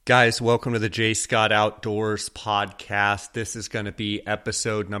Guys, welcome to the J. Scott Outdoors podcast. This is going to be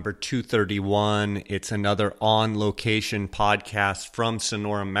episode number 231. It's another on-location podcast from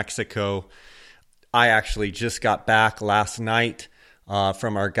Sonora, Mexico. I actually just got back last night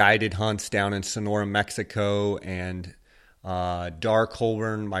from our guided hunts down in Sonora, Mexico, and Dar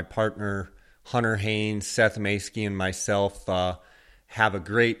Colburn, my partner, Hunter Haynes, Seth Maskey, and myself have a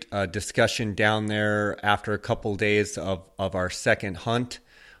great discussion down there after a couple days of our second hunt.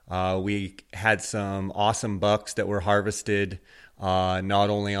 We had some awesome bucks that were harvested not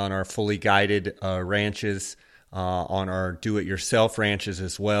only on our fully guided ranches, on our do-it-yourself ranches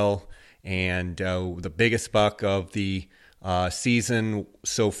as well. And the biggest buck of the season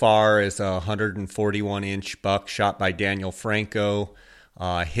so far is a 141-inch buck shot by Daniel Franco.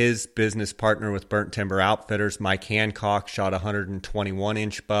 His business partner with Burnt Timber Outfitters, Mike Hancock, shot a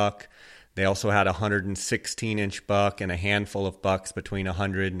 121-inch buck. They also had a 116-inch buck and a handful of bucks between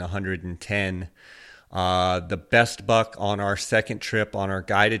 100 and 110. The best buck on our second trip, on our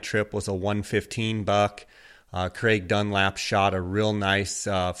guided trip, was a 115 buck. Craig Dunlap shot a real nice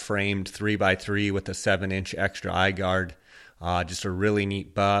framed 3x3 with a 7-inch extra eye guard. Just a really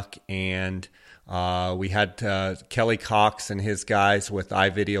neat buck. And we had Kelly Cox and his guys with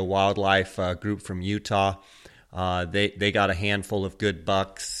iVideo Wildlife, a group from Utah. They got a handful of good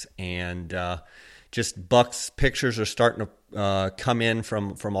bucks, and just bucks pictures are starting to come in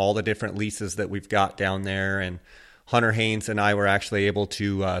from all the different leases that we've got down there. And Hunter Haynes and I were actually able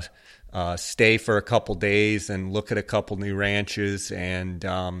to stay for a couple days and look at a couple new ranches. And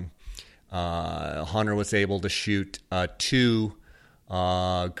Hunter was able to shoot two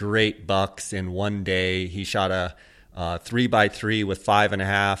great bucks in one day. He shot a 3x3 with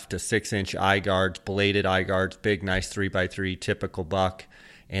 5.5 to 6-inch eye guards, bladed eye guards, big, nice 3x3, typical buck.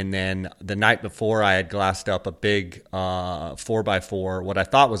 And then the night before, I had glassed up a big 4x4. What I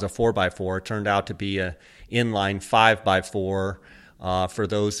thought was a 4x4 turned out to be a inline 5x4. For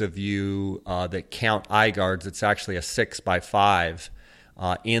those of you that count eye guards, it's actually a 6x5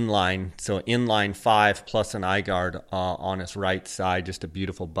 inline. So inline 5 plus an eye guard on his right side, just a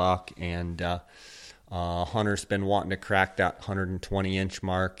beautiful buck. And Hunter's been wanting to crack that 120-inch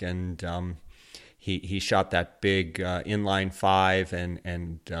mark, and he shot that big inline 5,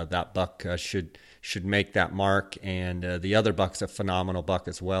 and that buck should make that mark. And the other buck's a phenomenal buck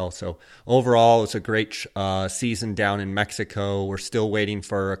as well. So overall, it's a great season down in Mexico. We're still waiting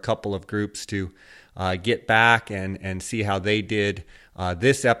for a couple of groups to get back and see how they did.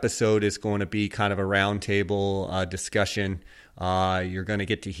 This episode is going to be kind of a roundtable discussion. You're going to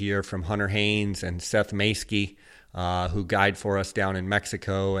get to hear from Hunter Haynes and Seth Maskey, who guide for us down in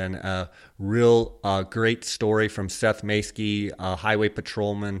Mexico, and a real great story from Seth Maskey, a highway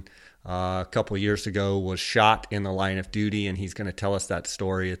patrolman a couple of years ago, was shot in the line of duty, and he's going to tell us that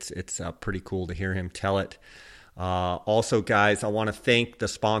story. It's pretty cool to hear him tell it. Also, guys, I want to thank the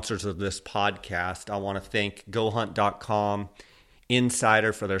sponsors of this podcast. I want to thank GoHunt.com,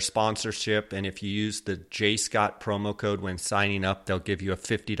 Insider, for their sponsorship. And if you use the J. Scott promo code when signing up, they'll give you a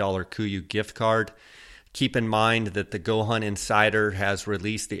 $50 KUIU gift card. Keep in mind that the Go Hunt Insider has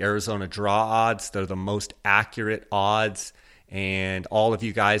released the Arizona draw odds. They're the most accurate odds. And all of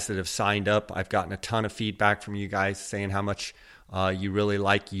you guys that have signed up, I've gotten a ton of feedback from you guys saying how much you really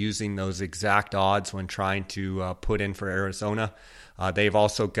like using those exact odds when trying to put in for Arizona. They've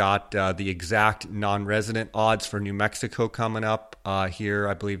also got the exact non-resident odds for New Mexico coming up here.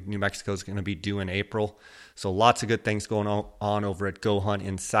 I believe New Mexico is going to be due in April. So lots of good things going on over at Go Hunt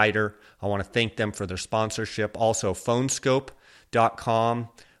Insider. I want to thank them for their sponsorship. Also, Phoneskope.com.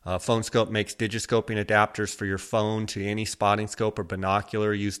 Phoneskope makes digiscoping adapters for your phone to any spotting scope or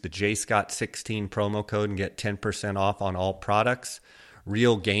binocular. Use the JScott16 promo code and get 10% off on all products.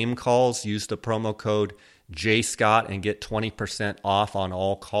 Real Game Calls. Use the promo code JScott and get 20% off on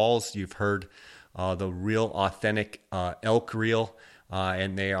all calls. You've heard the real authentic elk reel,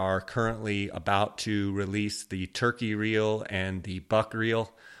 and they are currently about to release the turkey reel and the buck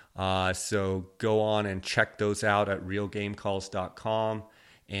reel. So go on and check those out at realgamecalls.com.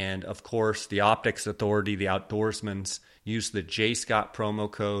 And of course, the Optics Authority, the Outdoorsmans, use the JScott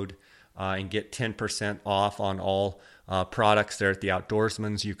promo code and get 10% off on all products there at the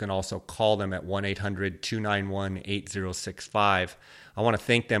Outdoorsmans. You can also call them at 1-800-291-8065. I want to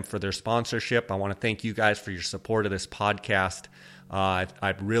thank them for their sponsorship. I want to thank you guys for your support of this podcast.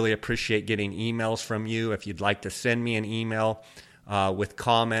 I'd really appreciate getting emails from you. If you'd like to send me an email with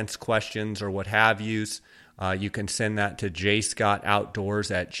comments, questions, or what have yous, you can send that to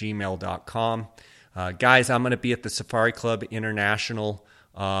jscottoutdoors@gmail.com. Guys, I'm going to be at the Safari Club International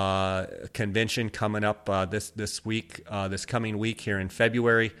convention coming up this coming week here in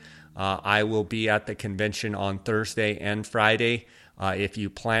February. I will be at the convention on Thursday and Friday. If you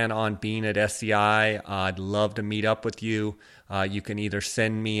plan on being at SCI, I'd love to meet up with you. You can either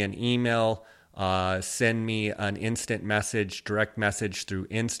send me an email, send me an instant message, direct message through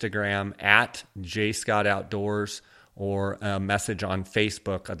Instagram at JScottOutdoors, or a message on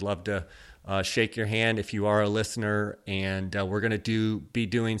Facebook. I'd love to shake your hand if you are a listener. And we're going to be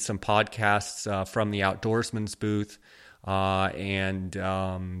doing some podcasts from the Outdoorsman's booth. And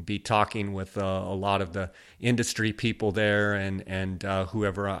be talking with a lot of the industry people there and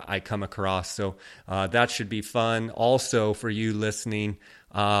whoever I come across. So that should be fun. Also, for you listening,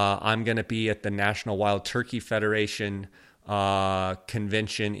 I'm going to be at the National Wild Turkey Federation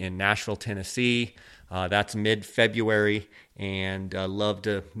convention in Nashville, Tennessee. That's mid-February, and love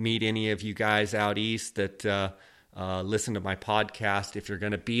to meet any of you guys out east that listen to my podcast. If you're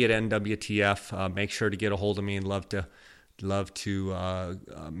going to be at NWTF, make sure to get a hold of me, and love to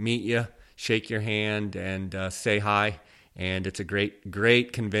meet you, shake your hand, and say hi. And it's a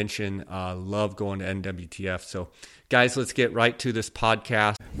great convention. Love going to NWTF. So, guys, let's get right to this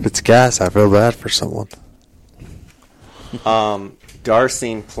podcast. If it's gas, I feel bad for someone. Dar's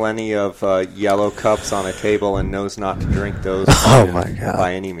seen plenty of yellow cups on a table and knows not to drink those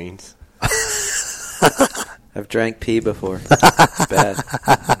by any means. I've drank pee before. It's bad.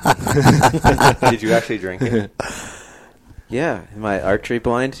 Did you actually drink it? Yeah, in my archery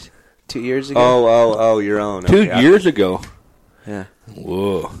blind 2 years ago. Oh, your own. 2 years ago. Yeah.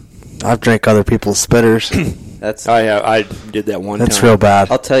 Whoa. I've drank other people's spitters. I did that one time. That's real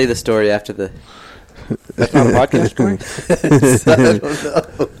bad. I'll tell you the story after the... That's not a podcast story? I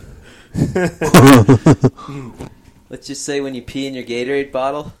don't know. Let's just say when you pee in your Gatorade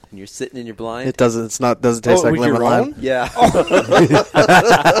bottle and you're sitting in your blind. It doesn't taste like lemon lime. Yeah.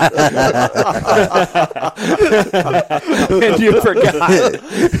 And you forgot.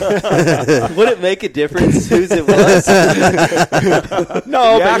 Would it make a difference whose it was?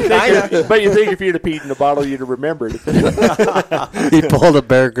 No, yeah, but you think if you'd have peed in the bottle, you'd have remembered. He pulled a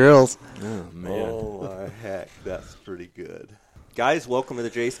Bear Grylls. Oh, man. Oh, heck, that's pretty good. Guys, welcome to the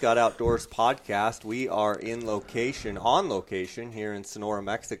J. Scott Outdoors podcast. We are on location here in Sonora,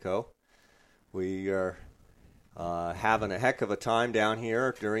 Mexico. We are having a heck of a time down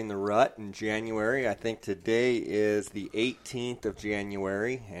here during the rut in January. I think today is the 18th of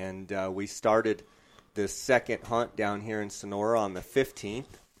January, and we started this second hunt down here in Sonora on the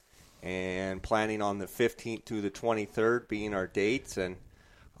 15th, and planning on the 15th to the 23rd being our dates. And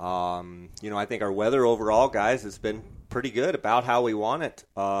I think our weather overall, guys, has been pretty good, about how we want it.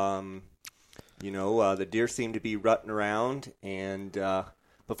 The deer seem to be rutting around, and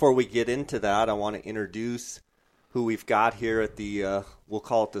before we get into that, I want to introduce who we've got here at the, we'll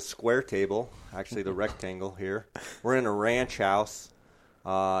call it the square table, actually the rectangle here. We're in a ranch house.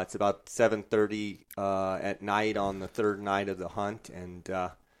 It's about 7:30 at night on the third night of the hunt, and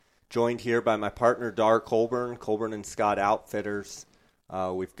joined here by my partner, Dar Colburn and Scott Outfitters.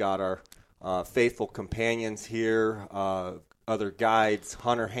 We've got our faithful companions here, other guides,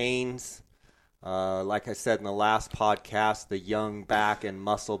 Hunter Haynes. Like I said in the last podcast, the young back and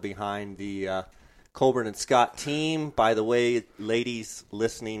muscle behind the Colburn and Scott team. By the way, ladies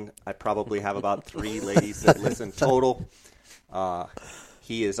listening, I probably have about 3 ladies that listen total.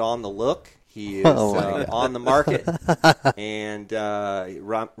 He is on the look. He is on the market, and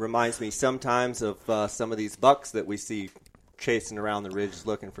reminds me sometimes of some of these bucks that we see chasing around the ridge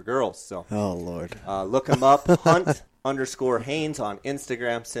looking for girls. So, oh Lord, look him up, Hunt_Haynes on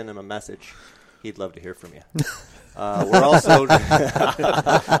Instagram. Send him a message. He'd love to hear from you. We're also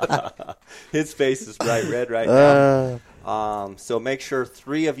his face is bright red right now. So make sure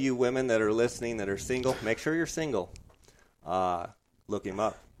 3 of you women that are listening that are single, make sure you're single. Look him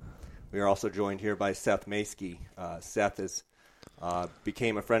up. We are also joined here by Seth Maskey. Seth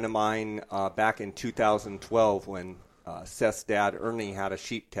became a friend of mine back in 2012 when Seth's dad, Ernie, had a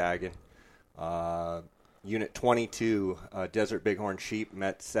sheep tag. And Unit 22, Desert Bighorn Sheep,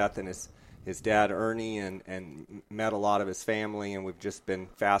 met Seth and his dad, Ernie, and met a lot of his family. And we've just been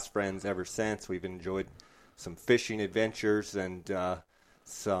fast friends ever since. We've enjoyed some fishing adventures and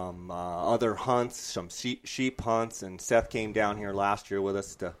some other hunts, some sheep hunts. And Seth came down here last year with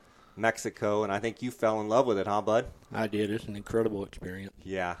us to Mexico, and I think you fell in love with it, huh, bud? I did. It's an incredible experience.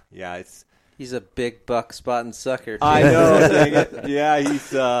 Yeah. He's a big buck spotting sucker. I know. Dang it. Yeah,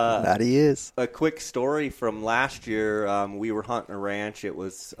 he's. That he is. A quick story from last year. We were hunting a ranch. It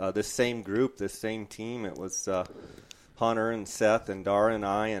was this same group, this same team. It was Hunter and Seth and Dara and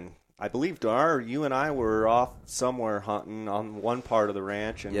I I believe, Dar, you and I were off somewhere hunting on one part of the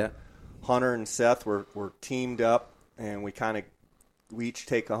ranch, and Hunter and Seth were teamed up, and we each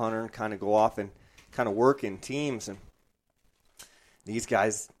take a hunter and kind of go off and kind of work in teams. And these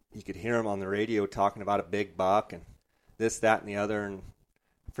guys, you could hear them on the radio talking about a big buck and this, that, and the other, and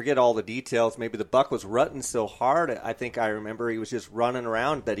I forget all the details. Maybe the buck was rutting so hard, I think I remember he was just running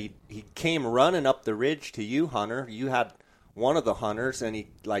around, that he came running up the ridge to you, Hunter. You had one of the hunters, and he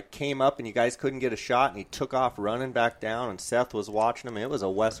came up, and you guys couldn't get a shot, and he took off running back down, and Seth was watching him. It was a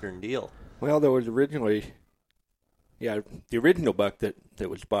Western deal. Well, there was originally, the original buck that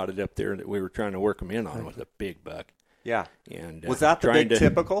was spotted up there that we were trying to work him in on was a big buck. Yeah. And was that the big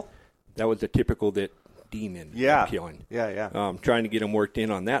typical? That was the typical that Dean ended up killing. Yeah. Trying to get him worked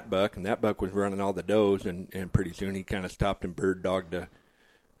in on that buck, and that buck was running all the does, and pretty soon he kind of stopped and bird dogged a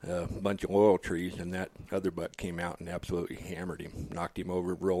bunch of oil trees, and that other buck came out and absolutely hammered him, knocked him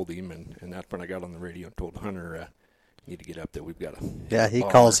over, rolled him, and that's when I got on the radio and told Hunter, you need to get up there. We've got a Yeah, he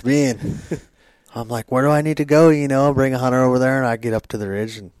calls me, and I'm like, where do I need to go? Bring a hunter over there, and I get up to the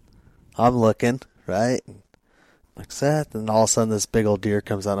ridge, and I'm looking, right? And I'm like, Seth, and all of a sudden this big old deer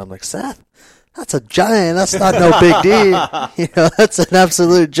comes out. I'm like, Seth, that's a giant. That's not no big deer. That's an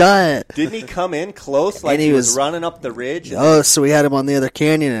absolute giant. Didn't he come in close like he was running up the ridge? Oh, so we had him on the other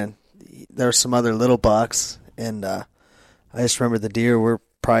canyon, and there were some other little bucks. And I just remember the deer were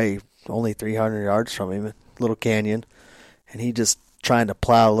probably only 300 yards from him, little canyon. And he just trying to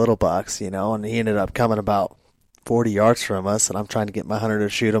plow little bucks, and he ended up coming about 40 yards from us. And I'm trying to get my hunter to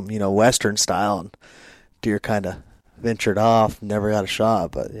shoot him, Western style. And deer kind of ventured off, never got a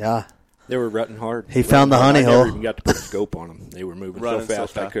shot. But, yeah. They were rutting hard. He found the honey hole. I never even got to put a scope on them. They were moving so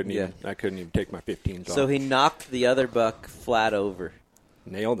fast. I couldn't even take my 15s off. So he knocked the other buck flat over.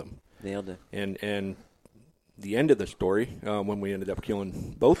 Nailed him. And the end of the story, when we ended up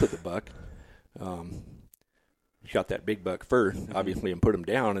killing both of the buck, shot that big buck first, obviously, and put him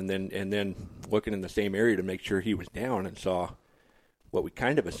down, and then looking in the same area to make sure he was down, and saw what we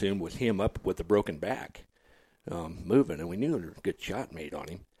kind of assumed was him up with a broken back, moving, and we knew there was a good shot made on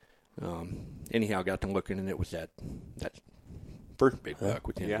him. Anyhow, got to looking, and it was that first big buck,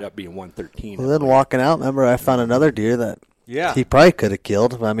 which ended up being 113. Well, then walking out, remember, I found another deer that he probably could have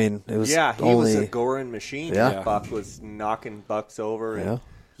killed. I mean, it was he was a goring machine. Yeah. That buck was knocking bucks over.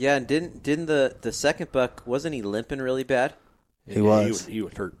 And didn't the second buck, wasn't he limping really bad? He was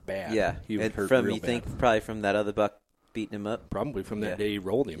hurt bad. Yeah, he was hurt from real you bad. think probably from that other buck beating him up. Probably from that day he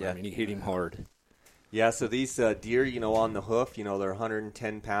rolled him. Yeah. I mean, he hit him hard. Yeah, so these deer, on the hoof, they're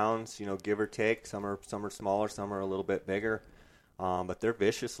 110 pounds, give or take. Some are smaller, some are a little bit bigger, but they're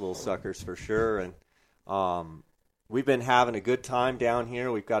vicious little suckers for sure. And we've been having a good time down here.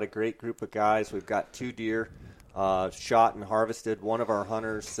 We've got a great group of guys. We've got 2 deer shot and harvested. One of our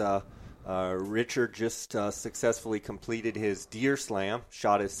hunters, Richard, just successfully completed his deer slam,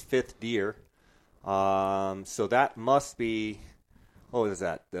 shot his 5th deer. So that must be... What is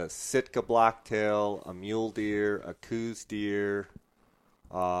that? The Sitka blacktail, a mule deer, a Coues deer,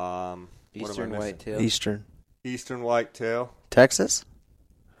 Eastern whitetail. Eastern whitetail. Texas?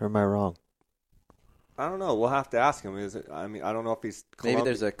 Or am I wrong? I don't know. We'll have to ask him. I don't know if he's Maybe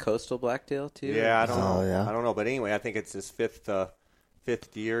there's a coastal blacktail too. Yeah, I don't know. Yeah. I don't know. But anyway, I think it's his fifth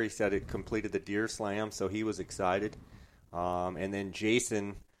deer. He said it completed the deer slam, so he was excited. And then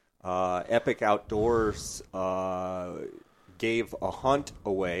Jason, Epic Outdoors, gave a hunt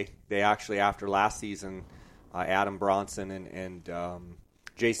away. They actually, after last season, Adam Bronson and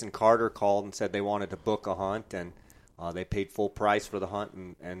Jason Carter called and said they wanted to book a hunt, and they paid full price for the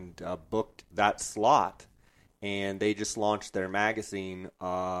hunt and booked that slot. And they just launched their magazine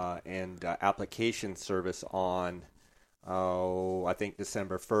and application service on, I think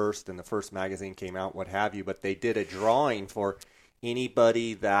December 1st, and the first magazine came out, what have you. But they did a drawing for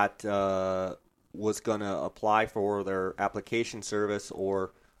anybody that was going to apply for their application service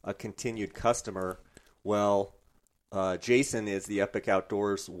or a continued customer. Well, Jason is the Epic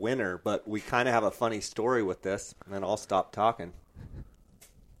Outdoors winner, but we kind of have a funny story with this, and then I'll stop talking.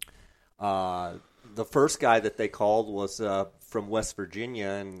 The first guy that they called was from West Virginia,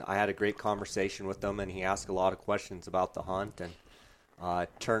 and I had a great conversation with him, and he asked a lot of questions about the hunt, and it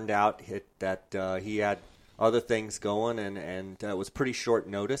turned out that he had other things going, and it was pretty short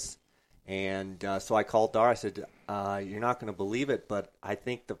notice. And so I called Dar. I said, you're not going to believe it, but I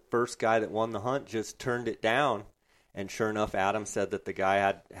think the first guy that won the hunt just turned it down. And sure enough, Adam said that the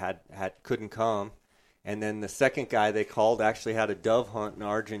guy had couldn't come. And then the second guy they called actually had a dove hunt in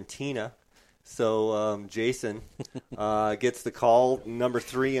Argentina. So Jason gets the call, number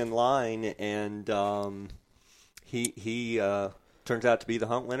 3 in line, and he turned turns out to be the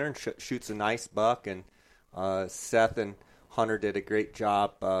hunt winner and shoots a nice buck. And Seth and Hunter did a great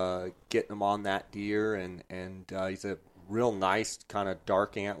job getting him on that deer, and he's a real nice kind of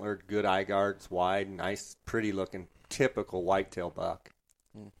dark antlered, good eye guards, wide, nice, pretty looking, typical whitetail buck.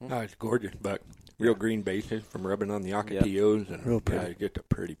 Oh, it's gorgeous buck. Real green bases from rubbing on the Ocotillos, and real pretty. just a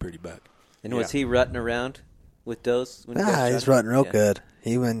pretty buck. And was he rutting around with does? When he he's rutting real good.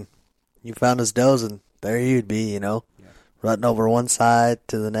 When you found his does, and there he'd be, rutting over one side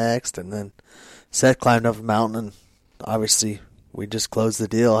to the next, and then Seth climbed up a mountain, and obviously we just closed the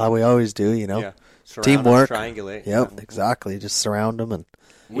deal how we always do, Yeah. Surround teamwork, them, triangulate. Yep, exactly. Just surround them, and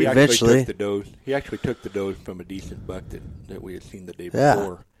He actually took the does from a decent buck that we had seen the day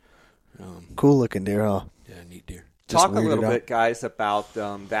before. Cool looking deer, huh? Yeah, neat deer. Talk a little bit, guys, about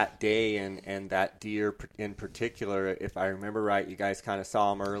that day and that deer in particular. If I remember right, you guys kind of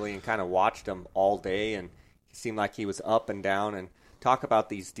saw him early and kind of watched him all day, and it seemed like he was up and down. And talk about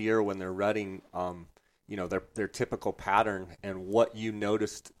these deer when they're rutting, their typical pattern, and what you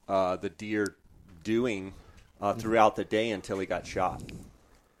noticed the deer doing throughout the day until he got shot.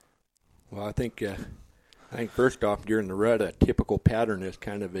 Well, I think first off, during the rut, a typical pattern is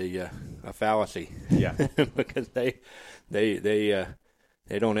kind of a fallacy. Yeah, because they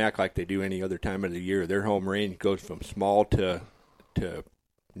don't act like they do any other time of the year. Their home range goes from small to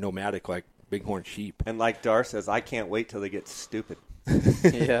nomadic, like bighorn sheep. And like Dar says, I can't wait till they get stupid.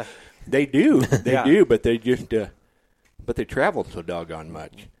 Yeah, they do. They do, but they just but they travel so doggone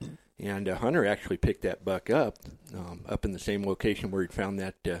much. And Hunter actually picked that buck up in the same location where he'd found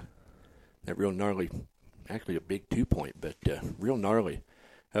that real gnarly, actually a big 2-point, but real gnarly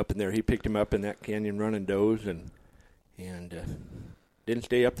up in there. He picked him up in that canyon running does and didn't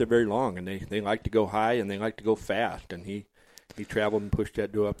stay up there very long. And they like to go high and they like to go fast. And he traveled and pushed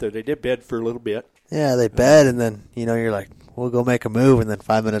that doe up there. They did bed for a little bit. Yeah, they bed, and then you're like, we'll go make a move, and then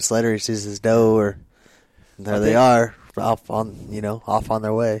 5 minutes later he sees his doe, they are. Off on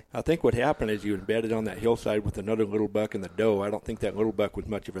their way. I think what happened is you embedded on that hillside with another little buck and the doe. I don't think that little buck was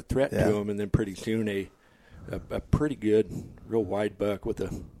much of a threat to him, and then pretty soon a pretty good, real wide buck with a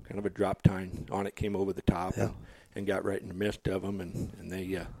kind of a drop tine on it came over the top and got right in the midst of them, and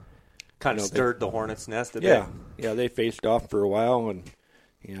they kind of stirred the hornet's nest a bit. Yeah, they faced off for a while and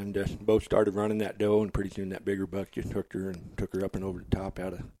both started running that doe, and pretty soon that bigger buck just hooked her and took her up and over the top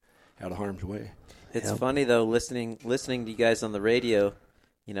out of harm's way. It's funny though, listening to you guys on the radio.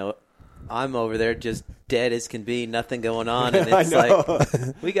 I'm over there just dead as can be, nothing going on, and it's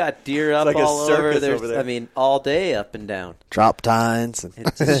like we got deer up like all over. over there. I mean, all day up and down. Drop tines. And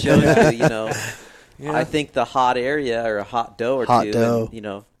it just shows you, I think the hot area or a hot doe or two, doe.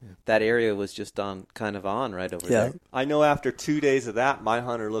 And, that area was just on right over there. I know after 2 days of that, my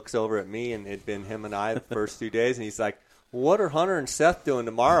hunter looks over at me, and it'd been him and I the first 2 days, and he's like, what are Hunter and Seth doing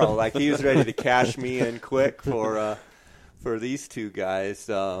tomorrow? Like, he was ready to cash me in quick for these two guys.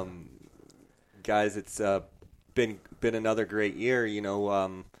 Guys, it's been another great year.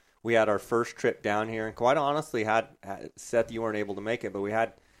 We had our first trip down here, and quite honestly, had Seth, you weren't able to make it, but we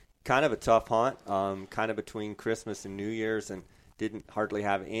had kind of a tough hunt, kind of between Christmas and New Year's, and didn't hardly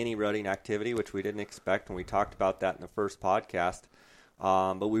have any rutting activity, which we didn't expect, and we talked about that in the first podcast.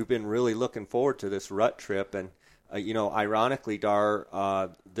 But we've been really looking forward to this rut trip, and ironically,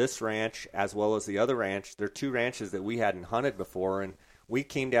 Dar, this ranch as well as the other ranch, they're two ranches that we hadn't hunted before, and we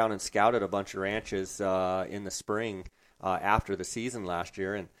came down and scouted a bunch of ranches in the spring after the season last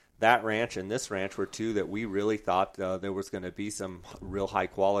year, and that ranch and this ranch were two that we really thought there was going to be some real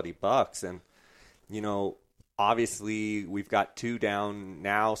high-quality bucks. And, obviously we've got two down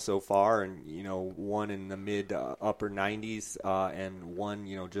now so far, and, one in the mid-upper 90s and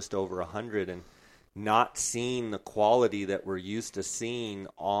one, just over 100, and not seeing the quality that we're used to seeing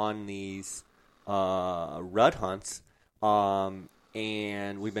on these rut hunts.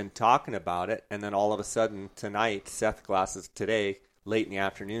 And we've been talking about it, and then all of a sudden tonight, Seth glasses today, late in the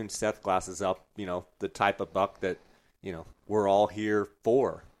afternoon, Seth glasses up, the type of buck that, we're all here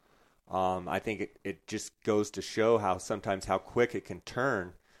for. I think it just goes to show how quick it can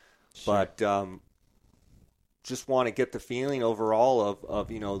turn. Sure. But just want to get the feeling overall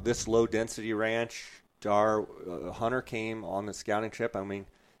of this low density ranch. Our Hunter came on the scouting trip. I mean,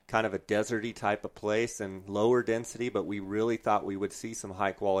 kind of a deserty type of place and lower density, but we really thought we would see some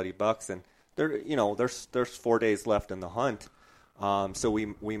high quality bucks. And there's 4 days left in the hunt, so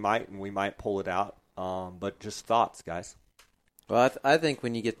we might pull it out. But just thoughts, guys. Well, I think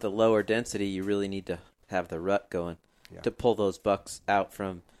when you get the lower density, you really need to have the rut going to pull those bucks out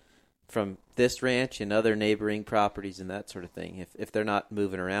from this ranch and other neighboring properties and that sort of thing. If they're not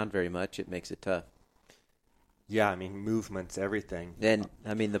moving around very much, it makes it tough. Yeah, I mean, movement's everything. And,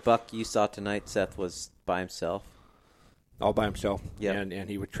 I mean, the buck you saw tonight, Seth, was by himself. All by himself. Yeah. And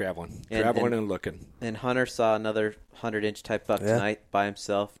he was traveling And looking. And Hunter saw another 100-inch type buck tonight by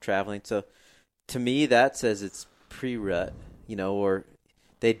himself traveling. So, to me, that says it's pre-rut, or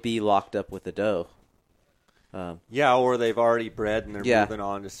they'd be locked up with a doe. Yeah, or they've already bred and they're Yeah. moving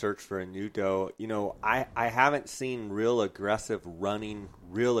on to search for a new doe. I haven't seen real aggressive running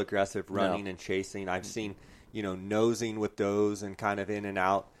and chasing. I've seen, nosing with does and kind of in and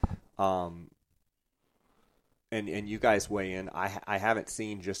out. And you guys weigh in. I haven't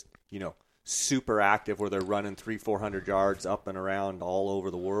seen just, super active where they're running 300-400 yards up and around all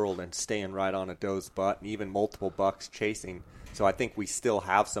over the world and staying right on a doe's butt, and even multiple bucks chasing. So I think we still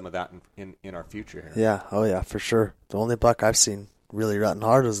have some of that in our future here. Yeah, oh yeah, for sure. The only buck I've seen really rutting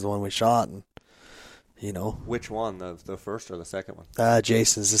hard was the one we shot, and Which one, the first or the second one?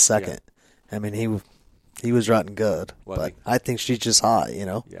 Jason's the second. Yeah. I mean, he was rutting good, but I think she's just hot.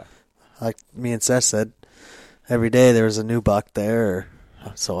 Yeah. Like me and Seth said, every day there was a new buck there.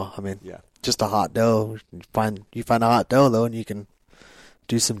 So I mean, just a hot doe. You find a hot doe though, and you can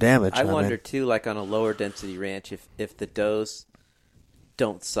do some damage. I wonder too, like on a lower density ranch, if the does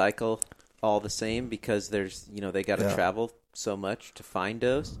don't cycle all the same because there's they got to travel so much to find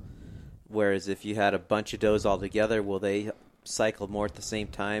does. Whereas if you had a bunch of does all together, will they cycle more at the same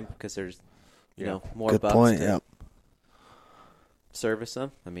time because there's more Good bucks point. to Yeah. service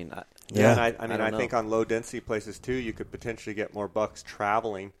them? I mean, I think on low density places too, you could potentially get more bucks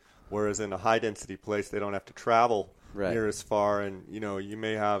traveling, whereas in a high density place they don't have to travel near as far, and you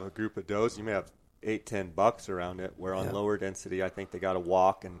may have a group of does, you may have 8-10 bucks around it, where on lower density I think they got to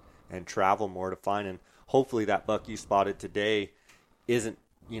walk and travel more to find. And hopefully that buck you spotted today isn't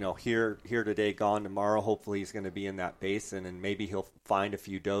here today, gone tomorrow. Hopefully he's going to be in that basin, and maybe he'll find a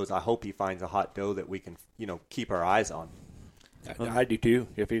few does. I hope he finds a hot doe that we can keep our eyes on. I do too.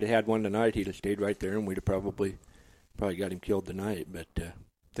 If he'd had one tonight, he'd have stayed right there, and we'd have probably got him killed tonight. But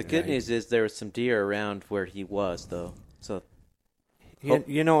the good news is there was some deer around where he was, though. So,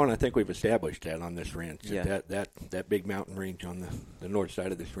 and I think we've established that on this ranch. Yeah. That big mountain range on the north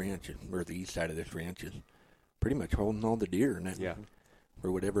side of this ranch, or the east side of this ranch, is pretty much holding all the deer in it. Yeah.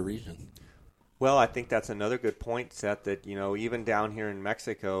 For whatever reason. Well, I think that's another good point, Seth, that, even down here in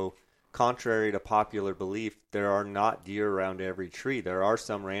Mexico, contrary to popular belief, there are not deer around every tree. There are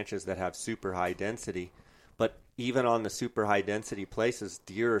some ranches that have super high density, but even on the super high density places,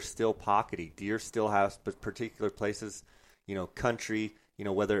 deer are still pockety. Deer still have particular places, country,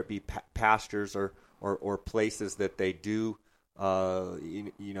 whether it be pastures or places that they do.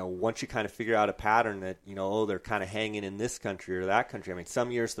 Once you kind of figure out a pattern that, they're kind of hanging in this country or that country. I mean,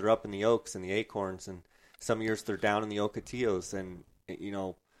 some years they're up in the oaks and the acorns, and some years they're down in the ocotillos. And,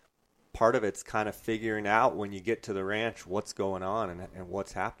 part of it's kind of figuring out when you get to the ranch what's going on and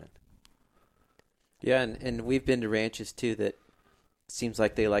what's happening. Yeah, and we've been to ranches, too, that seems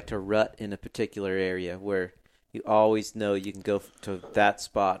like they like to rut in a particular area where you always know you can go to that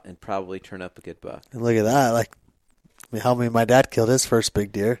spot and probably turn up a good buck. And look at that, how many my dad killed his first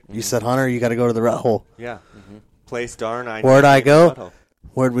big deer. Mm-hmm. You said, Hunter, you got to go to the rut hole. Yeah. Mm-hmm. Place darn. Where'd I go?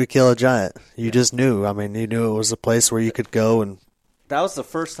 Where'd we kill a giant? You just knew. I mean, you knew it was a place where you could go. And that was the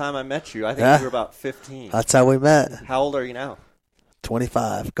first time I met you. I think you were about 15. That's how we met. How old are you now?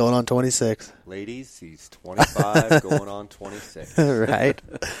 25, going on 26. Ladies, he's 25, going on 26. Right.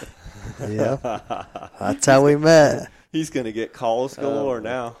 Yeah. That's how we met. He's going to get calls galore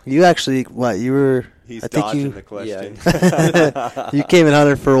now. You actually, you were... He's dodging the question. Yeah. You came in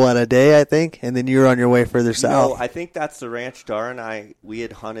Hunter for, a day, I think? And then you were on your way further south. No, I think that's the ranch Dar and we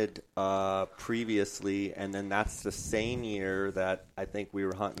had hunted previously, and then that's the same year that I think we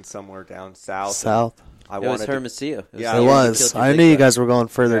were hunting somewhere down south. It was Hermosillo. It was. I knew you guys were going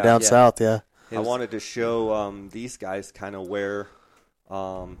further down south, yeah. I wanted to show I guys kind of where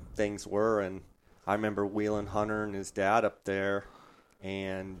things were, and I remember wheeling Hunter and his dad up there,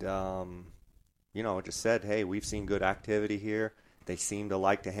 and just said, "Hey, we've seen good activity here. They seem to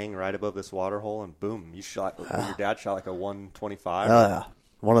like to hang right above this water hole." And boom, your dad shot like a 125. Oh yeah,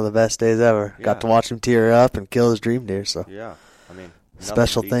 one of the best days ever. Yeah. Got to watch him tear up and kill his dream deer. So yeah, I mean,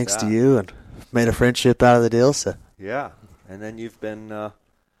 special thanks to you, and made a friendship out of the deal. So yeah, and then you've been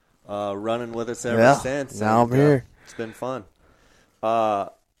running with us ever since. Now I'm here. It's been fun. I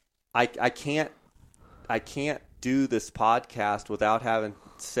can't do this podcast without having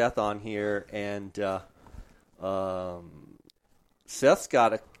Seth on here, and Seth's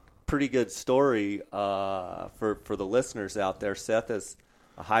got a pretty good story for the listeners out there. Seth is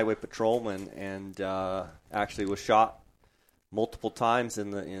a highway patrolman and actually was shot multiple times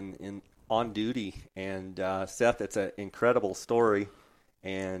on duty. And Seth, it's an incredible story,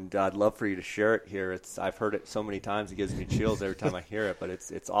 and I'd love for you to share it here. I've heard it so many times; it gives me chills every time I hear it. But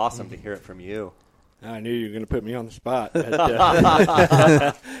it's awesome to hear it from you. I knew you were going to put me on the spot.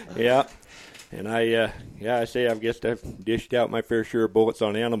 But, yeah. And I say I guess I've dished out my fair share of bullets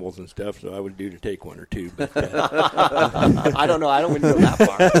on animals and stuff, so I was due to take one or two. But I don't know. I don't want to go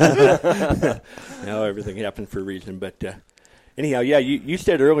that far. No, everything happened for a reason. But anyhow, yeah, you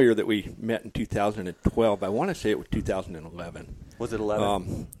said earlier that we met in 2012. I want to say it was 2011. Was it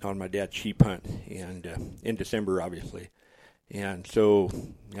 11? On my dad's sheep hunt, and in December, obviously. And so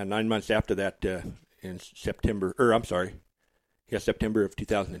 9 months after that, in September of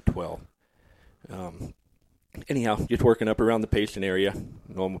 2012. Anyhow, just working up around the Payson area,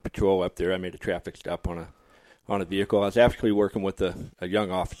 normal patrol up there. I made a traffic stop on a vehicle. I was actually working with a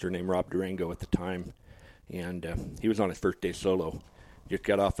young officer named Rob Durango at the time, and he was on his first day solo. Just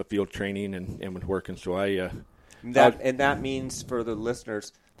got off of field training and was working. So that means for the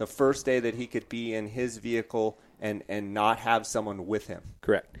listeners, the first day that he could be in his vehicle and not have someone with him.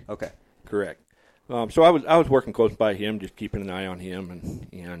 Correct. Okay. Correct. So I was working close by him, just keeping an eye on him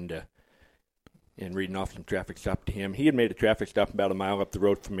and reading off some traffic stop to him. He had made a traffic stop about a mile up the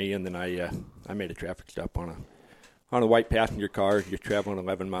road from me, and then I made a traffic stop on a white passenger car, just traveling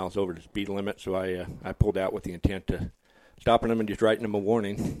 11 miles over the speed limit. So I pulled out with the intent to stopping him and just writing him a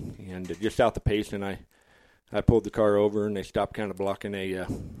warning. And just south of Payson, I pulled the car over, and they stopped kind of blocking a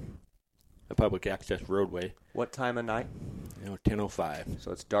public access roadway. What time of night? 10:05.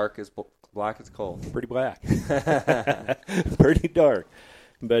 So it's dark as black as coal. Pretty black. Pretty dark.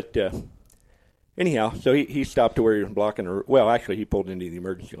 But anyhow, so he stopped to where he was blocking. Actually, he pulled into the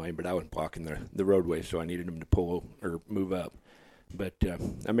emergency lane, but I was blocking the roadway, so I needed him to pull or move up. But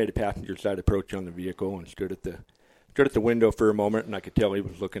I made a passenger side approach on the vehicle and stood at the window for a moment, and I could tell he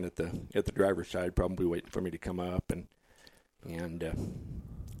was looking at the driver's side, probably waiting for me to come up, and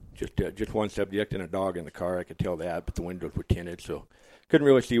just one subject and a dog in the car. I could tell that, but the windows were tinted, so couldn't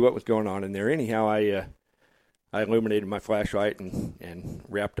really see what was going on in there. Anyhow, I illuminated my flashlight and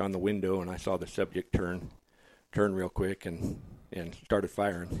rapped on the window, and I saw the subject turn real quick and started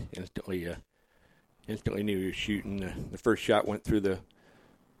firing. Instantly knew he was shooting. The first shot went through the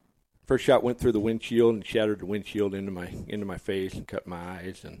windshield and shattered the windshield into my face and cut my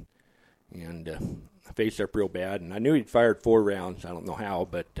eyes and face up real bad. And I knew he'd fired 4 rounds. I don't know how,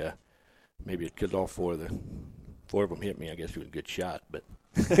 but maybe it's because all four of them hit me. I guess he was a good shot, but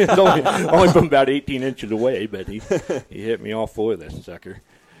it's only from about 18 inches away. But he hit me all 4 of this sucker.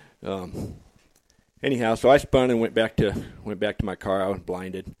 Anyhow, so I spun and went back to my car. I was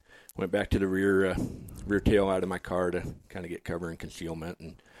blinded. Went back to the rear tail out of my car to kind of get cover and concealment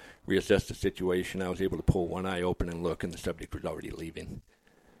and reassess the situation. I was able to pull one eye open and look, and the subject was already leaving.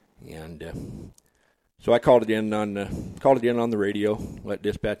 And so I called it in on the radio, let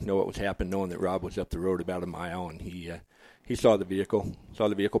dispatch know what was happening, knowing that Rob was up the road about a mile, and he saw the vehicle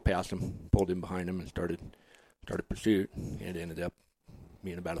pass him, pulled in behind him, and started pursuit. And it ended up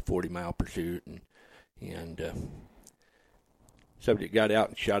being about a 40-mile pursuit, and subject got out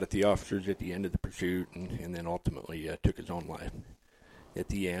and shot at the officers at the end of the pursuit, and then ultimately took his own life at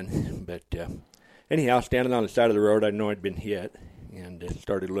the end. But anyhow, standing on the side of the road, I know I'd been hit, and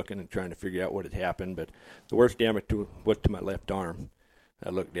started looking and trying to figure out what had happened. But the worst damage was to my left arm. I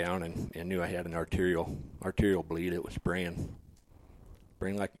looked down and knew I had an arterial bleed. It was spraying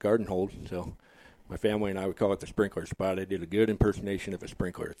like a garden hose. So my family and I would call it the sprinkler spot. I did a good impersonation of a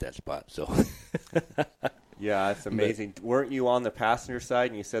sprinkler at that spot. So yeah, it's amazing. But weren't you on the passenger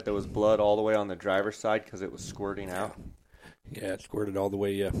side, and you said there was blood all the way on the driver's side because it was squirting out? Yeah, it squirted all the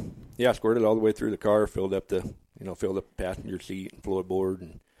way. Squirted all the way through the car. Filled up the passenger seat and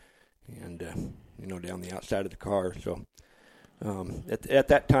floorboard, and down the outside of the car. So at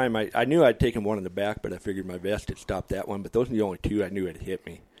that time, I knew I'd taken one in the back, but I figured my vest had stopped that one. But those are the only 2 I knew had hit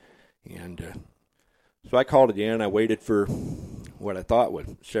me, and so I called it in. I waited for what I thought was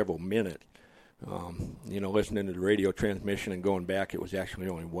several minutes. Listening to the radio transmission and going back, it was actually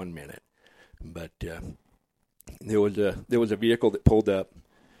only 1 minute, but there was a vehicle that pulled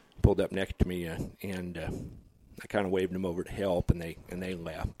up next to me, and I kind of waved them over to help, and they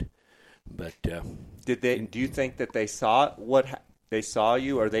left. But do you think that they saw they saw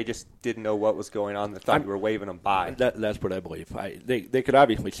you, or they just didn't know what was going on? They thought you were waving them by. That's what I believe. They could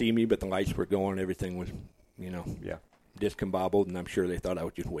obviously see me, but the lights were going. Everything was discombobbled, and I'm sure they thought I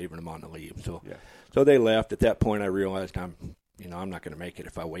was just waving them on to leave. So they left. At that point, I realized I'm not going to make it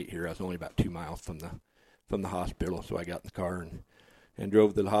if I wait here. I was only about 2 miles from the hospital, so I got in the car and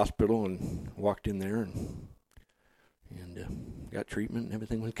drove to the hospital and walked in there, and got treatment, and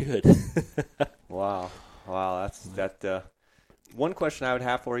everything was good. Wow. That's one question I would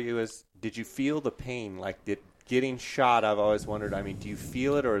have for you is, did you feel the pain? Like, getting shot, I've always wondered, I mean, do you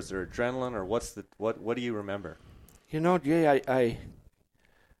feel it, or is there adrenaline, or what do you remember? Jay, I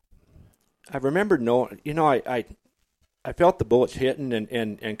remember knowing, I felt the bullets hitting,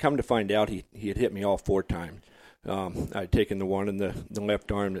 and come to find out he had hit me all 4 times. I'd taken the one in the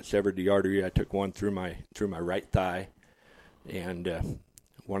left arm that severed the artery. I took one through my right thigh, and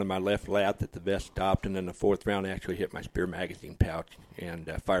one in my left lat that the vest stopped, and then the 4th round actually hit my spare magazine pouch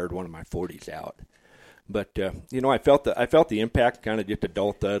and fired one of my 40s out. But I felt the impact, kind of just a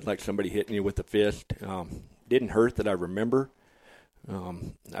dull thud, like somebody hitting you with a fist. Didn't hurt that I remember.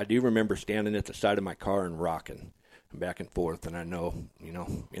 I do remember standing at the side of my car and rocking back and forth, and I know,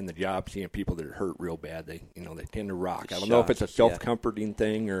 in the job, seeing people that are hurt real bad, they tend to rock. I don't know if it's a self-comforting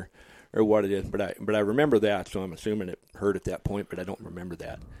thing or what it is, but I remember that, so I'm assuming it hurt at that point, but I don't remember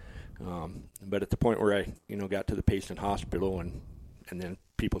that. But at the point where I, got to the Payson Hospital and then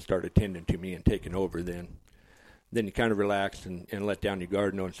people started tending to me and taking over, then you kind of relax and let down your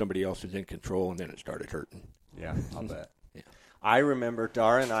guard, knowing somebody else is in control, and then it started hurting. Yeah, I'll bet. Yeah. I remember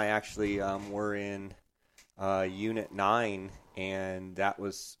Dara and I actually were in Unit 9, and it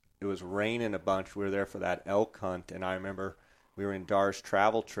was raining a bunch. We were there for that elk hunt, and I remember we were in Dara's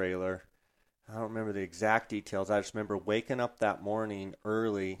travel trailer. I don't remember the exact details. I just remember waking up that morning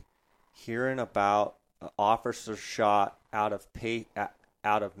early, hearing about an officer shot out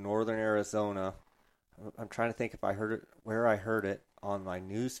of northern Arizona. I'm trying to think if I heard it, where I heard it, on my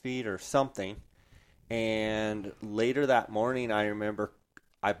news feed or something. And later that morning,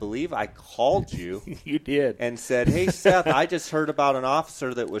 I believe I called you. You did. And said, "Hey, Seth, I just heard about an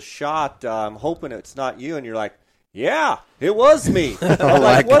officer that was shot. I'm hoping it's not you." And you're like, "Yeah, it was me." I'm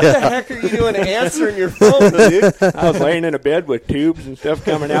like, "What the heck are you doing answering your phone, dude?" I was laying in a bed with tubes and stuff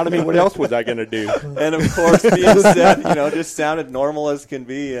coming out of me. What else was I going to do? And, of course, being Seth, just sounded normal as can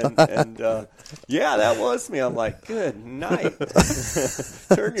be. And yeah, that was me. I'm like, "Good night."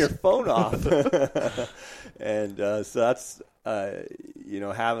 Turn your phone off. And so that's,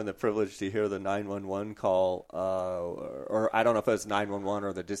 having the privilege to hear the 911 call, or I don't know if it was 911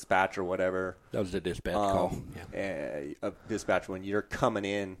 or the dispatch or whatever. That was the dispatch call. A dispatch when you're coming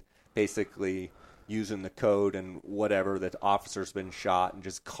in, basically using the code and whatever, that the officer's been shot, and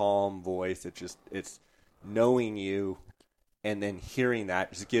just calm voice. It's knowing you, and then hearing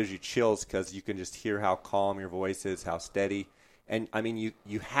that just gives you chills, because you can just hear how calm your voice is, how steady. And I mean,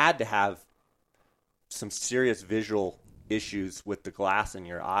 you had to have some serious visual issues with the glass in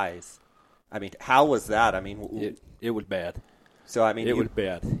your eyes. I mean, how was that? I mean, it was bad. So I mean, it was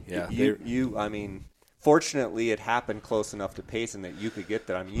bad. Yeah. I mean, fortunately, it happened close enough to Payson that you could get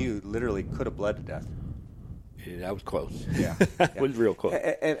there. I mean, you literally could have bled to death. Yeah, that was close. Yeah, it was real close.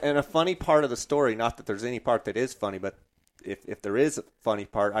 And a funny part of the story, not that there's any part that is funny, but if there is a funny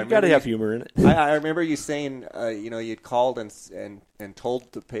part, you got to have humor in it. I remember you saying, you'd called and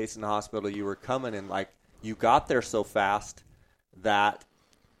told the Payson Hospital you were coming, and like you got there so fast that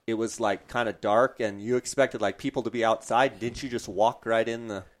it was like kind of dark, and you expected like people to be outside. Didn't you just walk right in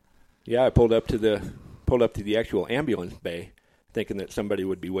the? Yeah, I pulled up to the actual ambulance bay, thinking that somebody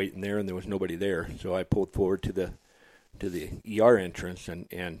would be waiting there, and there was nobody there. So I pulled forward to the ER entrance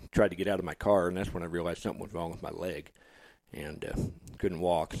and tried to get out of my car, and that's when I realized something was wrong with my leg. And couldn't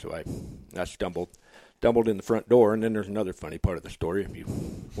walk, so I stumbled in the front door. And then there's another funny part of the story, if you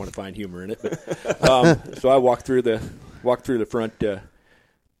want to find humor in it. But so I walked through the front,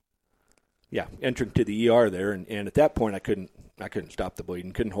 entrance to the ER there, and at that point I couldn't stop the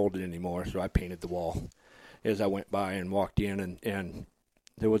bleeding, couldn't hold it anymore. So I painted the wall as I went by and walked in, and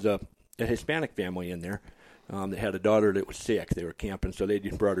there was a Hispanic family in there that had a daughter that was sick. They were camping, so they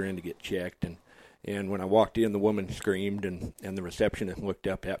just brought her in to get checked. And when I walked in, the woman screamed, and the receptionist looked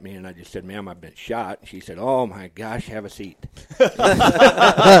up at me, and I just said, "Ma'am, I've been shot." She said, "Oh, my gosh, have a seat."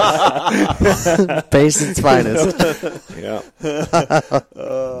 Payson's finest. Yeah.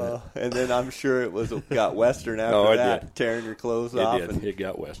 And then I'm sure it got Western after that, did. tearing your clothes off. It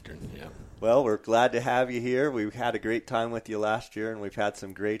got Western, yeah. Well, we're glad to have you here. We've had a great time with you last year, and we've had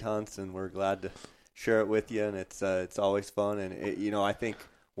some great hunts, and we're glad to share it with you, and it's always fun. And, I think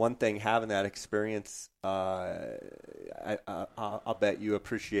one thing, having that experience, I'll bet you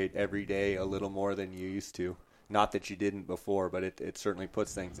appreciate every day a little more than you used to. Not that you didn't before, but it certainly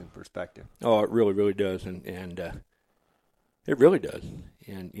puts things in perspective. Oh, it really, really does, and it really does.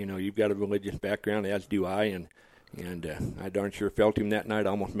 And you've got a religious background, as do I, and I darn sure felt him that night. I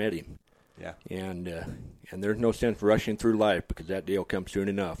almost met him. Yeah. And there's no sense rushing through life, because that day will come soon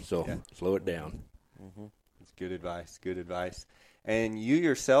enough. So slow it down. Mm-hmm. That's Good advice. Good advice. And you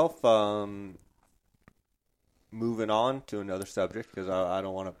yourself, moving on to another subject, because I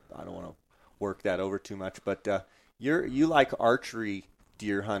don't want to work that over too much. But you like archery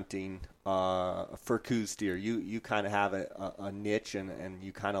deer hunting for Coues deer. You kind of have a niche, and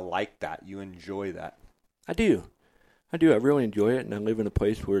you kind of like that. You enjoy that. I do. I really enjoy it, and I live in a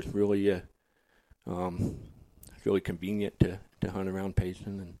place where it's really convenient to hunt around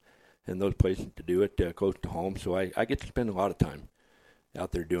Payson and those places to do it close to home. So I get to spend a lot of time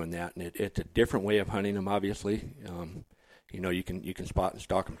out there doing that, and it's a different way of hunting them. Obviously, you can spot and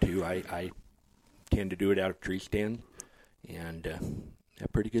stalk them too. I tend to do it out of tree stand, and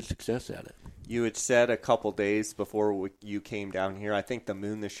have pretty good success at it. You had said a couple days before you came down here, I think the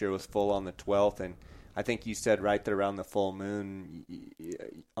moon this year was full on the 12th, and I think you said right there around the full moon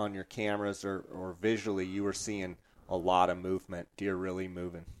on your cameras or visually you were seeing a lot of movement, deer really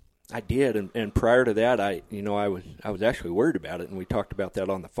moving. I did, and prior to that, I was actually worried about it, and we talked about that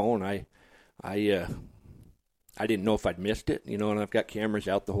on the phone. I didn't know if I'd missed it, and I've got cameras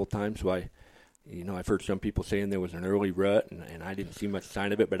out the whole time, so I've heard some people saying there was an early rut, and I didn't see much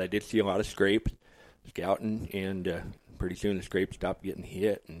sign of it, but I did see a lot of scrapes scouting, and pretty soon the scrapes stopped getting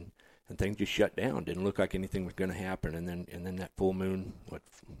hit, and things just shut down. Didn't look like anything was going to happen, and then that full moon,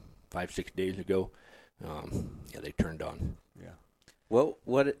 5-6 days ago, they turned on. Yeah. What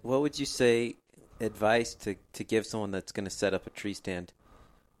would you say advice to give someone that's going to set up a tree stand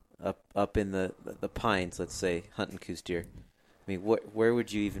up in the pines, let's say, hunting Coues deer? I mean, where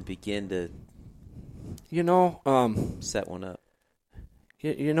would you even begin to set one up?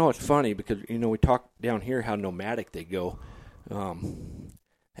 It's funny because we talk down here how nomadic they go.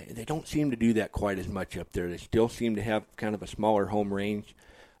 They don't seem to do that quite as much up there. They still seem to have kind of a smaller home range.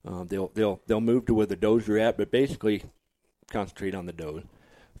 They'll move to where the does are at, but basically concentrate on the does.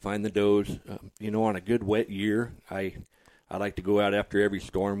 Find the does. On a good wet year, I like to go out after every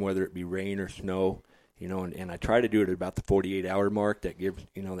storm, whether it be rain or snow. And I try to do it at about the 48-hour mark. That gives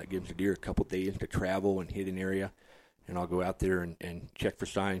the deer a couple days to travel and hit an area. And I'll go out there and check for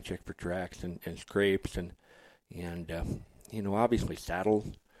signs, check for tracks and scrapes, and obviously saddles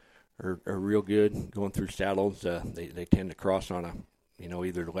are real good. Going through saddles, they tend to cross on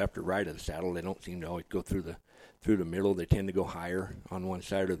either the left or right of the saddle. They don't seem to always go through the middle. They tend to go higher on one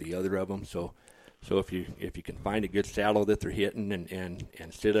side or the other of them. So if you can find a good saddle that they're hitting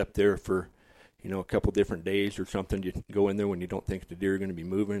and sit up there for a couple different days or something, you go in there when you don't think the deer are going to be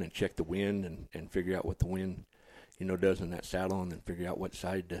moving and check the wind and figure out what the wind does in that saddle, and then figure out what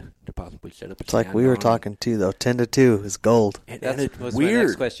side to possibly set up a stand. It's like we were talking too, though. 10-2 is gold. And it's weird. My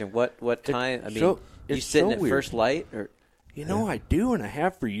next question. What time? You sitting at first light, or I do, and I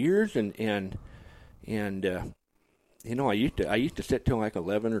have for years, and I used to sit till like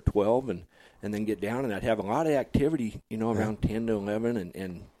 11 or 12, and then get down, and I'd have a lot of activity, around 10 to 11,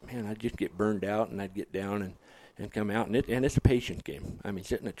 and man, I'd just get burned out, and I'd get down and come out, and it's a patience game. I mean,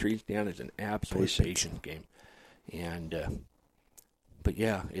 sitting a tree stand is an absolute patience game. And but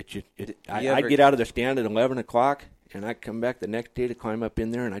yeah, I get out of the stand at 11 o'clock, and I come back the next day to climb up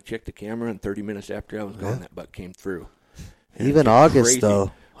in there, and I check the camera, and 30 minutes after I was gone, that buck came through. And even August, crazy.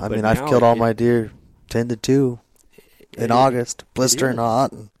 Though. I've killed all my deer 10-2 in August, blistering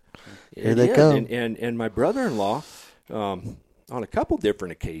hot, and here they come. And my brother-in-law, on a couple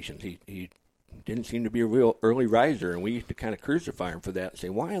different occasions, he didn't seem to be a real early riser, and we used to kind of crucify him for that and say,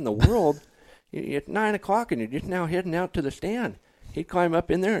 why in the world? It's 9 o'clock, and you're just now heading out to the stand. He'd climb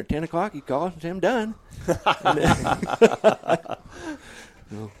up in there at 10 o'clock. He'd call us and say, I'm done.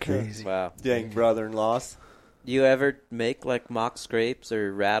 Crazy. Wow. Dang brother-in-laws. You ever make like mock scrapes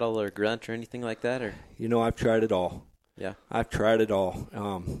or rattle or grunt or anything like that? Or I've tried it all. Yeah. I've tried it all.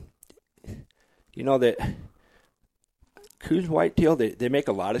 That Coues whitetail, they make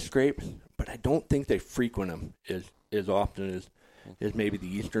a lot of scrapes, but I don't think they frequent them as often as maybe the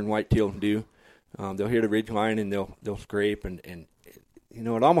eastern whitetails do. They'll hit a ridge line and they'll scrape, and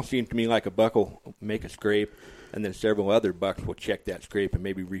it almost seems to me like a buck will make a scrape, and then several other bucks will check that scrape and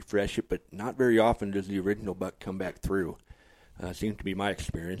maybe refresh it, but not very often does the original buck come back through. Seems to be my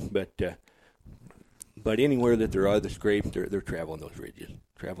experience, but anywhere that there are the scrapes, they're traveling those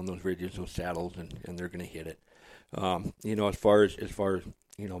ridges, those saddles, and they're going to hit it. As far as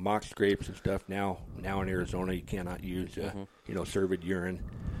mock scrapes and stuff, now in Arizona you cannot use cervid urine,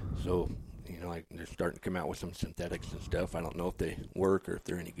 so like they're starting to come out with some synthetics and stuff. I don't know if they work or if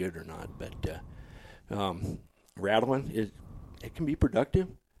they're any good or not, but rattling it can be productive,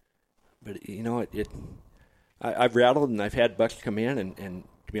 but I've rattled and I've had bucks come in, and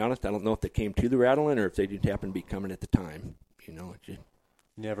to be honest, I don't know if they came to the rattling or if they just happened to be coming at the time. It just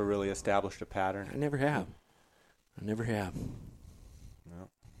never really established a pattern. I never have. I never have. No.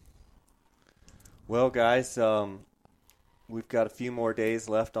 Well, guys, we've got a few more days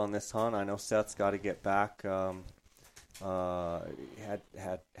left on this hunt. I know Seth's got to get back. Had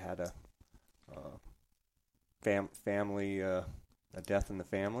a family, a death in the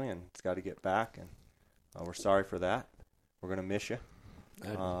family, and it's got to get back. And we're sorry for that. We're gonna miss you.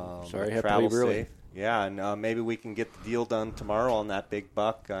 Sorry, have to leave early. Safe. Yeah, and maybe we can get the deal done tomorrow on that big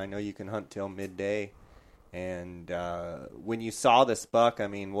buck. I know you can hunt till midday. And when you saw this buck, I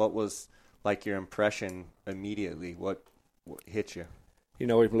mean, what was like your impression immediately? What hit you? You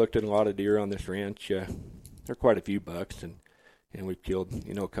know, we've looked at a lot of deer on this ranch. There are quite a few bucks, and we've killed,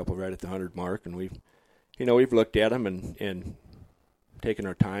 a couple right at the 100 mark, and we've looked at them and taken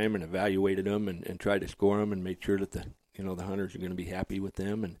our time and evaluated them and tried to score them and made sure that the hunters are going to be happy with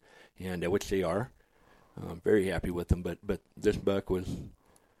them, and which they are. Very happy with them, but this buck was,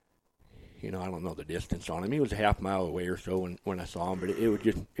 I don't know the distance on him. He was a half mile away or so when I saw him, but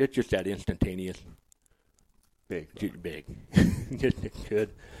it's just that instantaneous. Big. Just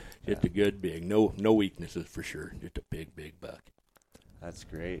a good big. No weaknesses for sure. Just a big buck. That's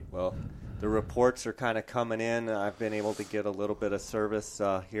great. Well, the reports are kind of coming in. I've been able to get a little bit of service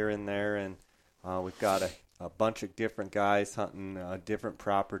here and there, and we've got a bunch of different guys hunting different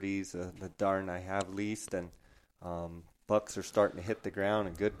properties. The darn I have leased, and bucks are starting to hit the ground,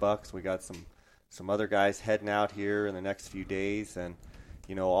 and good bucks. We got some other guys heading out here in the next few days, and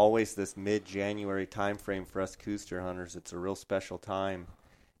always this mid-January time frame for us Coues hunters. It's a real special time,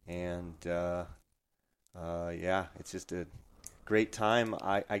 and it's just a great time.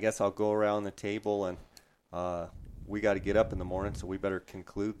 I guess I'll go around the table, and we got to get up in the morning, so we better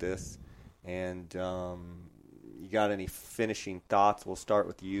conclude this. And you got any finishing thoughts? We'll start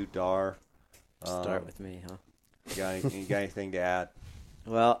with you, Dar. Start with me, huh? You got anything to add?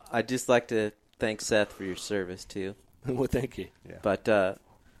 Well, I'd just like to thank Seth for your service, too. Well, thank you. Yeah. But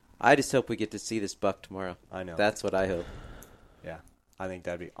I just hope we get to see this buck tomorrow. I know. That's what I hope. Yeah. I think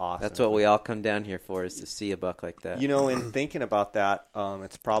that'd be awesome. That's what we all come down here for, is to see a buck like that. In thinking about that,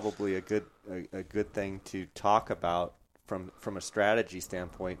 it's probably a good thing to talk about from a strategy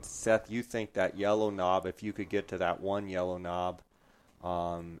standpoint. Seth, you think that yellow knob, if you could get to that one yellow knob,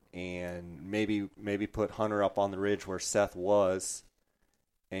 and maybe put Hunter up on the ridge where Seth was,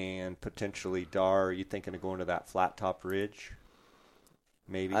 and potentially Dar, are you thinking of going to that flat top ridge?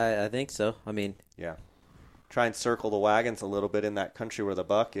 Maybe. I think so. I mean, yeah. Try and circle the wagons a little bit in that country where the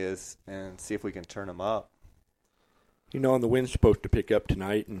buck is, and see if we can turn them up. And the wind's supposed to pick up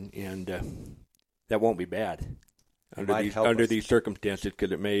tonight, and that won't be bad under these circumstances,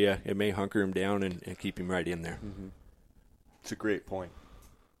 because it may hunker him down and keep him right in there. Mm-hmm. It's a great point.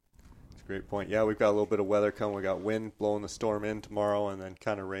 Yeah, we've got a little bit of weather coming. We got wind blowing the storm in tomorrow, and then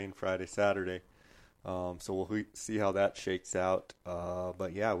kind of rain Friday, Saturday. So we'll see how that shakes out.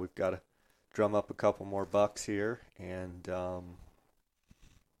 But yeah, we've got to drum up a couple more bucks here, and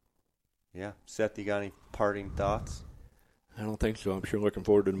Seth, you got any parting thoughts? I don't think so. I'm sure looking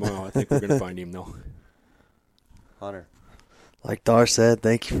forward to tomorrow. I think we're going to find him, though. Hunter. Like Dar said,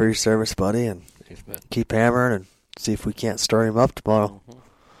 thank you for your service, buddy, and thanks, bud. Keep hammering and see if we can't stir him up tomorrow. Mm-hmm.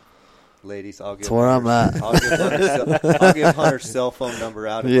 Ladies, I'll give That's where I'm at. I'll give Hunter's cell phone number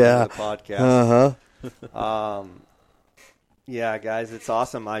out at the end of the podcast. Yeah, guys, it's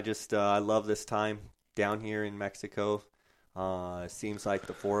awesome. I love this time down here in Mexico. It seems like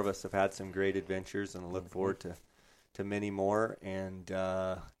the four of us have had some great adventures, and I look forward to many more. And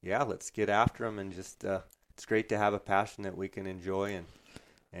let's get after them. And just it's great to have a passion that we can enjoy.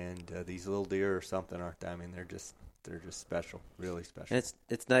 And these little deer are something, aren't they? I mean, they're just special, really special. And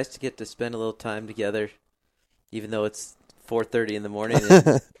it's nice to get to spend a little time together, even though it's 4:30 in the morning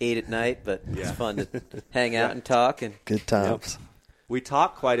and 8 at night. But it's fun to hang out and talk, and good times. We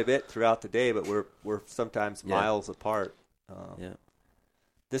talk quite a bit throughout the day, but we're sometimes miles apart.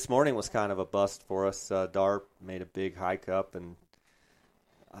 This morning was kind of a bust for us. Dar made a big hike up, and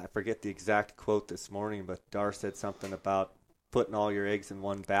I forget the exact quote this morning, but Dar said something about putting all your eggs in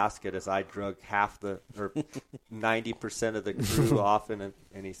one basket, as I drug 90% of the crew off, and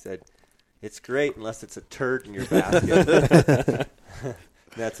he said, "It's great unless it's a turd in your basket."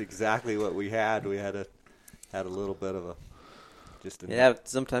 That's exactly what we had. We had a little bit of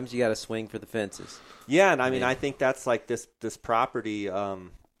sometimes you got to swing for the fences. Yeah, and I mean, I think that's like this property, high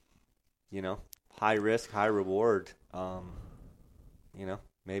risk, high reward.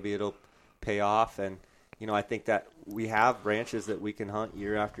 Maybe it'll pay off, and I think that we have ranches that we can hunt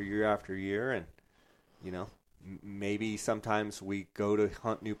year after year after year, and maybe sometimes we go to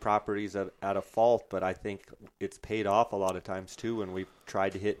hunt new properties at a fault, but I think it's paid off a lot of times too when we've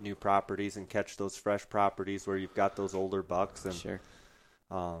tried to hit new properties and catch those fresh properties where you've got those older bucks. And Sure.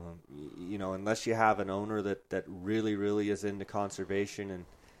 Unless you have an owner that really, really is into conservation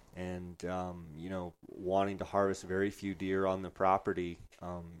and wanting to harvest very few deer on the property,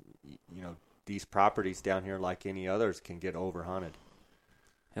 these properties down here, like any others, can get overhunted.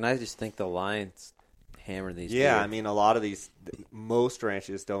 And I just think the lions hammer these deer. I mean, a lot of most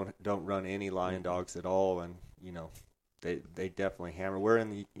ranches don't run any lion dogs at all, and they definitely hammer. We're in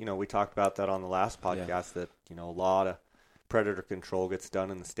the we talked about that on the last podcast that a lot of predator control gets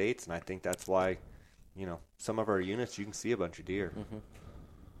done in the States, and I think that's why some of our units you can see a bunch of deer. Mm-hmm.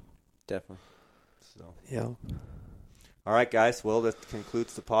 Definitely. So yeah. All right, guys. Well, that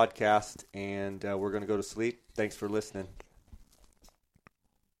concludes the podcast, and we're going to go to sleep. Thanks for listening.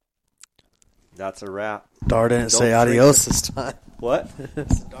 That's a wrap. Dar didn't say adios this time. What?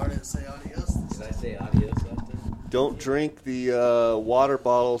 Dar didn't say adios this time. Did I say adios that time? Don't drink the water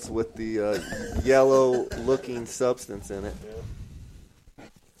bottles with the yellow-looking substance in it.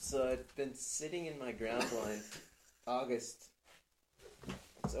 So I've been sitting in my ground blind August.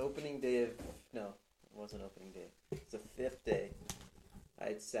 It's opening day of... No, it wasn't opening day. It's the 5th day. I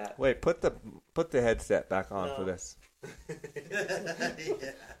had sat... Wait, put the headset back on for this.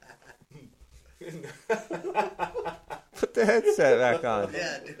 Put the headset back on.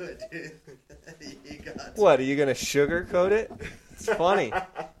 Yeah, do it, dude. You got What, are you going to sugarcoat it? It's funny.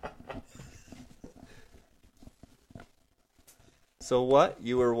 So what?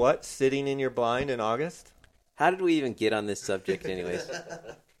 You were what? Sitting in your blind in August? How did we even get on this subject anyways?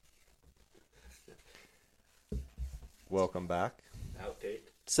 Welcome back. Outtake.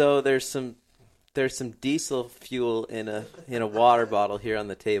 So there's some diesel fuel in a water bottle here on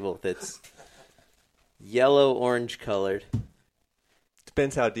the table that's yellow orange colored.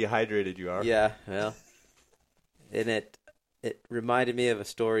 Depends how dehydrated you are. Yeah, well, and it reminded me of a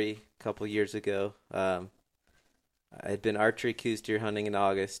story a couple years ago. I had been archery coos deer hunting in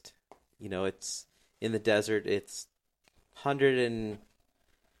August. It's in the desert. It's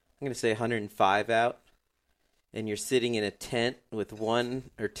 105 out, and you're sitting in a tent with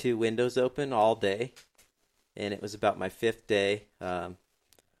 1 or 2 windows open all day. And it was about my 5th day. I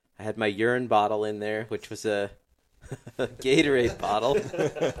had my urine bottle in there, which was a Gatorade bottle.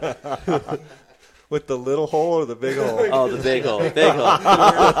 With the little hole or the big hole? Oh, the big hole. Big hole.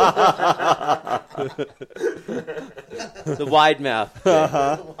 The wide mouth.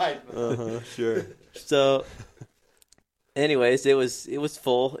 Sure. So, anyways, it was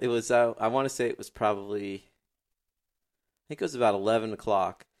full. It was, I want to say it was probably, I think it was about 11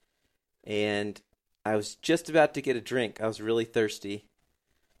 o'clock. And I was just about to get a drink. I was really thirsty.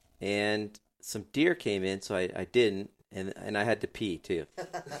 And some deer came in, so I didn't. And I had to pee, too.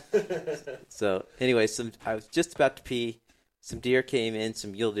 So, anyway, I was just about to pee. Some deer came in,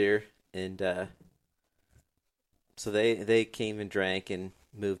 some mule deer. And so they came and drank and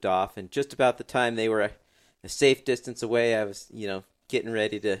moved off. And just about the time they were a safe distance away, I was, getting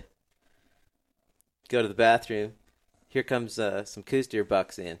ready to go to the bathroom. Here comes some coos deer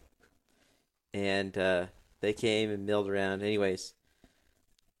bucks in. And they came and milled around. Anyways,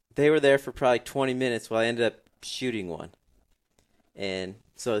 they were there for probably 20 minutes while I ended up shooting one. And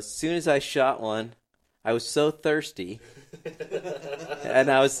so as soon as I shot one, I was so thirsty.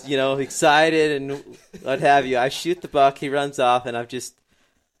 And I was, excited and what have you. I shoot the buck, he runs off, and I'm just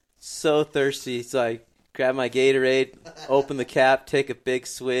so thirsty. So I grab my Gatorade, open the cap, take a big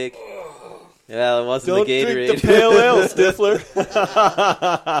swig. Well, it wasn't the Gatorade. Don't drink the pale ale, Stifler.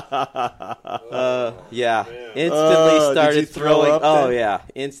 Yeah. Instantly started throwing. Up, yeah.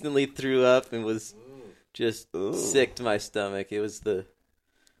 Instantly threw up and was just sick to my stomach. It was the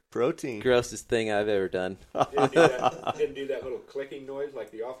protein grossest thing I've ever done. Didn't do that little clicking noise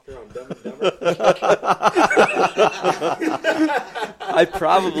like the officer on Dumb and Dumber? I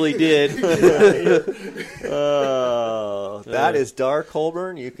probably did. That is Dar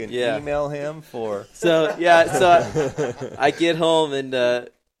Colburn. You can email him for. So I get home and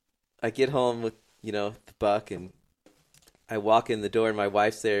with the buck, and I walk in the door and my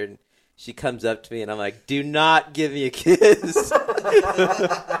wife's there, and she comes up to me and I'm like, "Do not give me a kiss."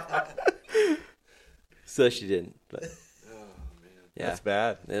 So she didn't. But yeah, that's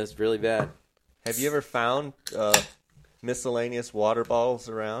bad. It was really bad. Have you ever found miscellaneous water bottles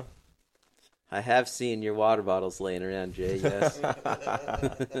around? I have seen your water bottles laying around, Jay. Yes.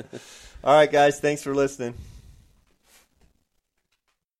 All right, guys. Thanks for listening.